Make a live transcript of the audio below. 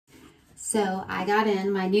So I got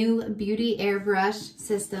in my new beauty airbrush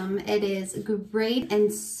system. It is great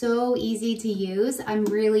and so easy to use. I'm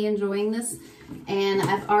really enjoying this, and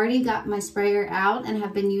I've already got my sprayer out and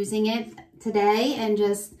have been using it today and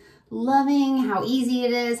just loving how easy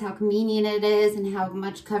it is, how convenient it is, and how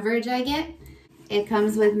much coverage I get. It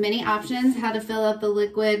comes with many options how to fill up the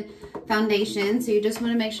liquid foundation. So you just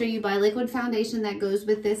want to make sure you buy liquid foundation that goes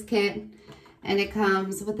with this kit. And it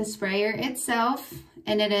comes with the sprayer itself,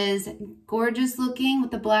 and it is gorgeous looking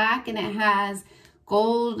with the black, and it has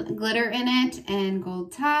gold glitter in it and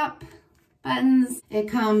gold top buttons. It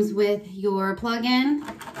comes with your plug-in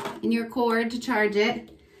and your cord to charge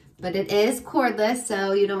it, but it is cordless,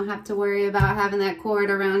 so you don't have to worry about having that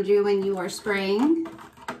cord around you when you are spraying.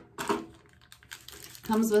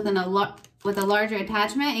 Comes with a larger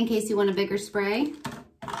attachment in case you want a bigger spray.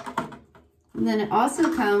 And then it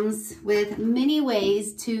also comes with many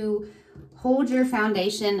ways to hold your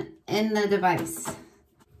foundation in the device.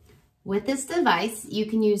 With this device, you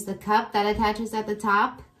can use the cup that attaches at the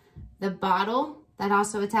top, the bottle that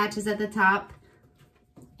also attaches at the top,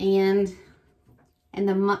 and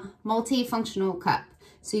the multifunctional cup.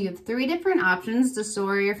 So you have 3 different options to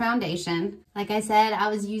store your foundation. Like I said, I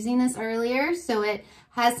was using this earlier, so it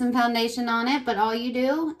has some foundation on it, but all you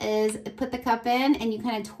do is put the cup in and you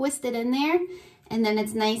kind of twist it in there, and then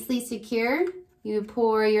it's nicely secure. You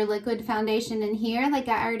pour your liquid foundation in here like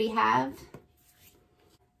I already have.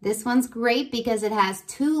 This one's great because it has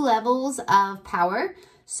 2 levels of power.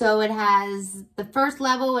 So it has the first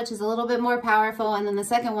level, which is a little bit more powerful, and then the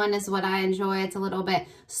second one is what I enjoy. It's a little bit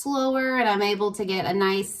slower, and I'm able to get a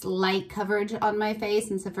nice light coverage on my face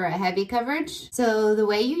instead of a heavy coverage. So the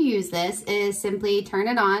way you use this is simply turn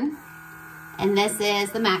it on, and this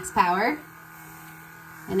is the max power.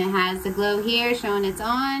 And it has the glow here showing it's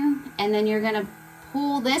on, and then you're gonna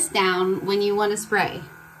pull this down when you wanna spray.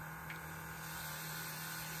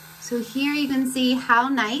 So here you can see how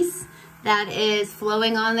nice that is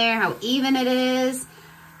flowing on there, how even it is,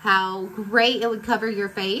 how great it would cover your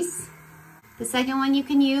face. The second one you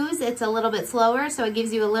can use, it's a little bit slower, so it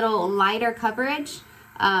gives you a little lighter coverage.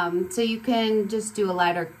 So you can just do a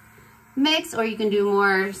lighter mix, or you can do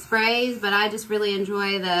more sprays, but I just really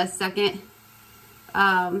enjoy the second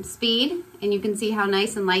speed, and you can see how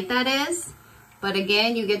nice and light that is. But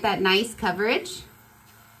again, you get that nice coverage.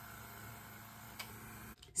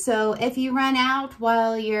 So if you run out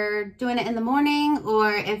while you're doing it in the morning,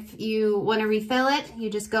 or if you want to refill it, you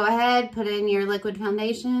just go ahead, put in your liquid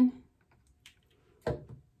foundation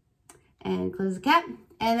and close the cap,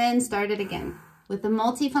 and then start it again. With the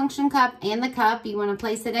multifunction cup and the cup, you want to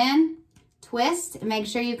place it in, twist, and make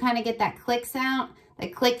sure you kind of get that click sound,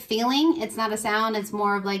 that click feeling. It's not a sound, it's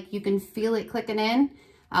more of like you can feel it clicking in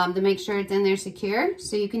to make sure it's in there secure.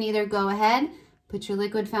 So you can either go ahead, put your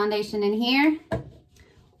liquid foundation in here,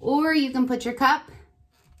 or you can put your cup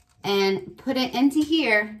and put it into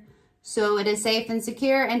here so it is safe and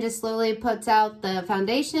secure, and just slowly puts out the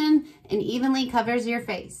foundation and evenly covers your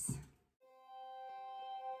face.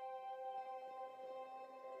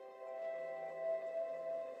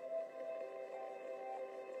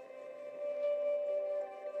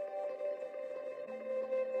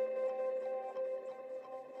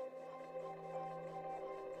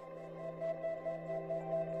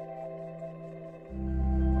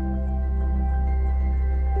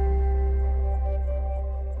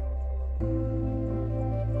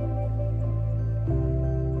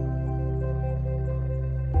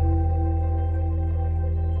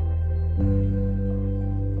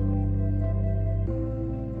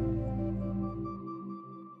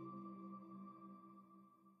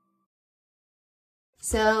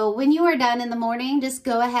 So when you are done in the morning, just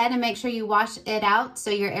go ahead and make sure you wash it out so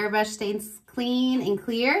your airbrush stays clean and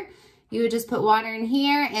clear. You would just put water in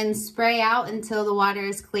here and spray out until the water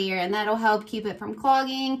is clear, and that'll help keep it from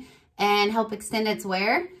clogging and help extend its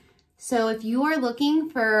wear. So if you are looking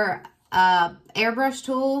for a airbrush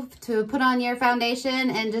tool to put on your foundation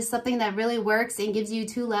and just something that really works and gives you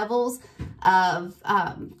 2 levels of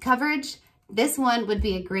coverage, this one would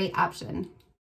be a great option.